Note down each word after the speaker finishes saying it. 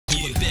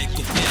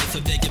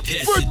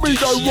Bring me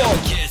the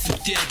rock.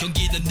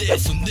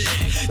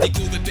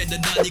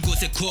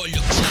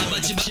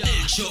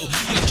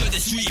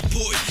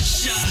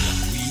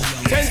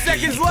 Ten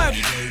seconds left.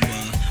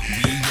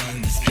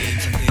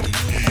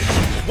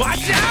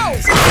 Watch out!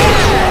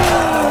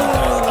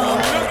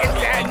 Look at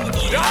that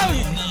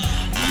dunk!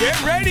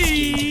 Get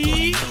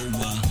ready!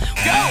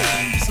 Go!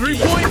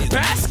 3-point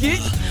basket!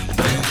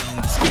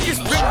 We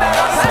just ripped that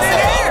out of the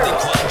air!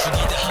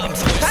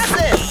 Pass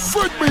it!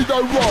 Bring me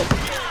the rock!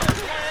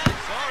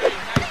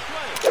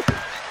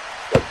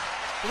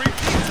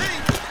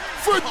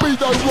 Bring me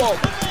the rock!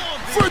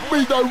 Bring me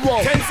the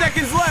rock! 10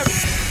 seconds left!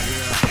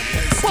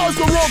 Pass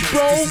the rock,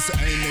 bro!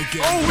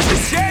 Oh, with the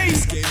shade!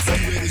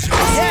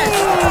 Yes!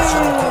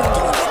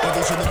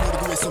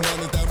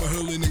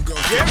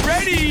 Get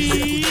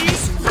ready!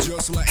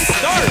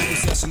 Start!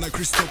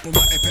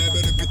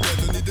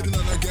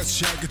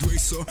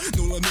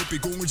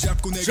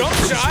 Jump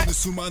shot!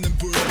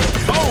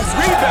 Oh,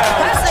 rebound!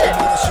 Pass it!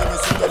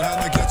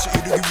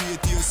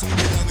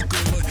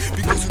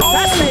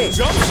 Oh,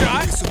 jump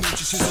shot!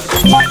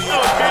 What a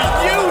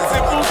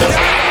beautiful shot!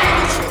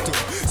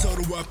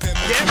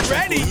 Get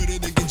ready!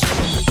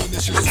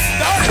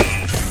 Start!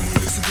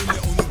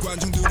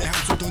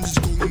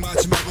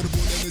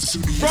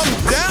 From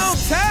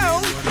downtown,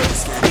 he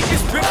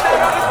just ripped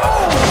that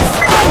out of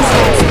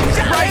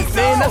Right,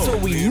 man, that's what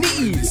we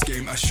need.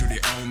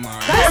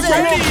 That's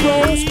ready! Go!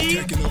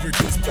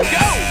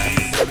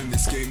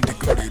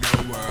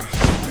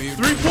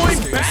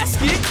 3-point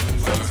basket!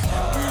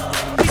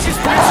 He just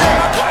ripped that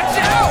out. Watch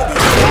out!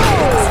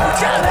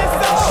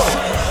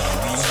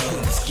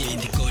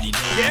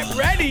 Get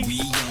ready!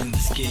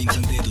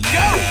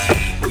 Go!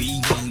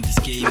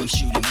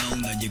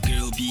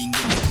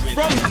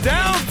 From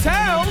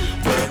downtown,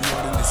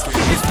 he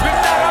just ripped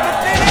that out of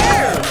thin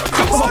air!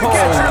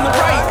 Catcher in the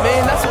right,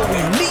 man, that's what we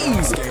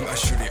need.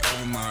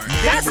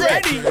 Get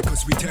ready!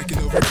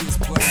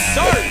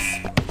 Start!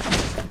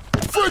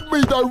 Bring me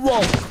the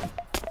rock!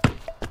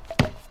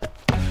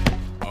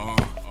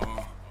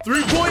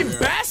 3-point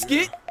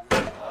basket!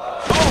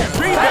 Oh,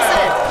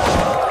 rebound!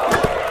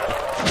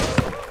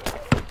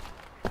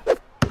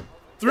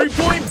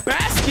 3-point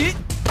basket!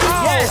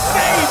 Oh, Yes.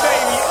 day,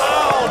 baby!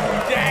 Oh,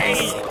 day!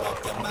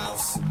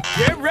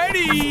 Get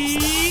ready!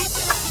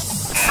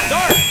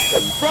 Start!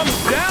 From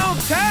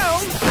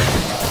downtown,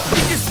 he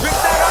just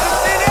ripped that out of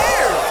thin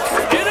air!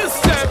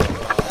 Intercept!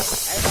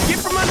 Get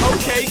from an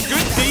okay,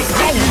 good D. For a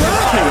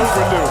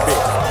little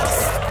bit.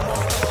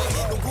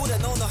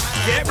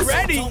 Get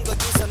ready!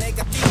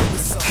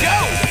 Go!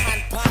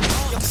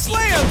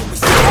 Slam!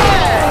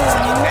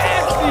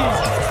 Nasty!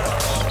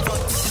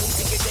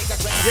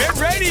 Get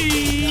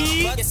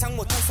ready!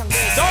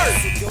 Start!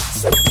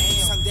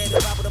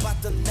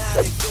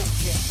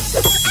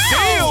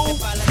 Steal!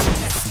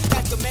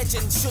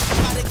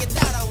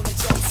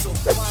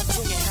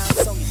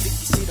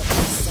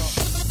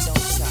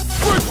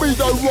 Bring me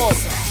the rock!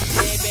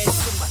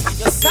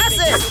 Pass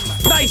it!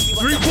 Nice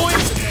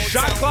 3-point!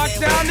 Shot clock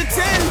down to 10! He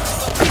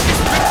just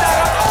ripped that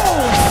out!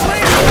 Oh!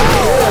 Slam!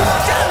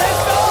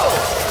 Oh!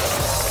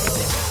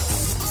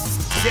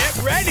 Get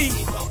ready!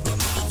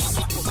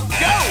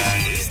 Go!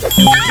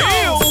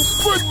 Steal!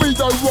 Bring me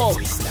the rock!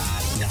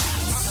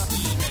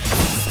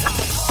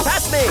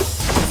 Pass me!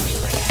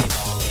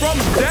 From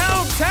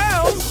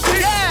downtown, it's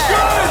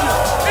good!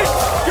 It's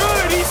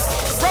good! He's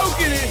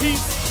broken it!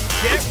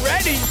 Get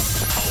ready!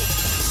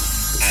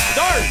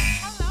 Start!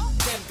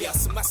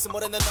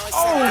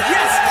 Oh,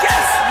 yes,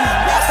 yes!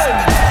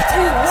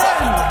 You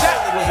won! That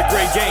was a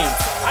great game.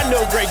 I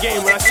know great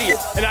game when I see it,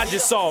 and I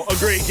just saw a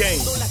great game.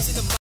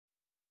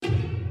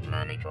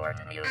 Money toward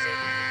music.